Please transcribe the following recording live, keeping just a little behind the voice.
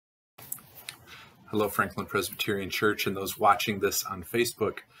Hello, Franklin Presbyterian Church, and those watching this on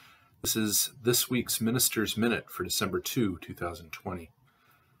Facebook. This is this week's Minister's Minute for December 2, 2020.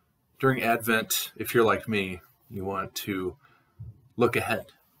 During Advent, if you're like me, you want to look ahead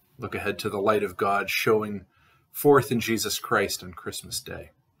to the light of God showing forth in Jesus Christ on Christmas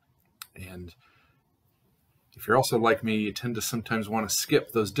Day. And if you're also like me, you tend to sometimes want to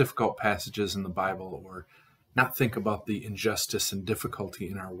skip those difficult passages in the Bible or not think about the injustice and difficulty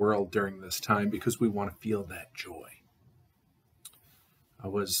in our world during this time because we want to feel that joy. I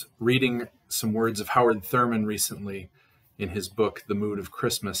was reading some words of Howard Thurman recently in his book, The Mood of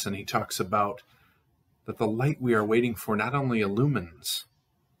Christmas, and he talks about that the light we are waiting for not only illumines,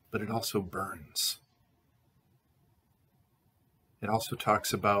 but it also burns. It also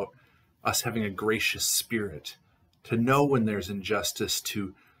talks about us having a gracious spirit, to know when there's injustice,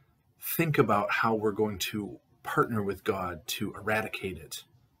 to think about how we're going to partner with God to eradicate it,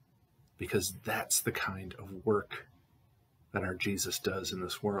 because that's the kind of work that our Jesus does in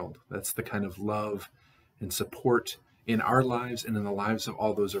this world. That's the kind of love and support in our lives and in the lives of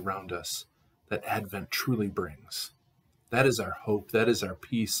all those around us that Advent truly brings. That is our hope, that is our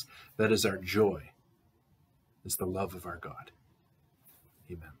peace, that is our joy, is the love of our God.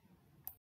 Amen.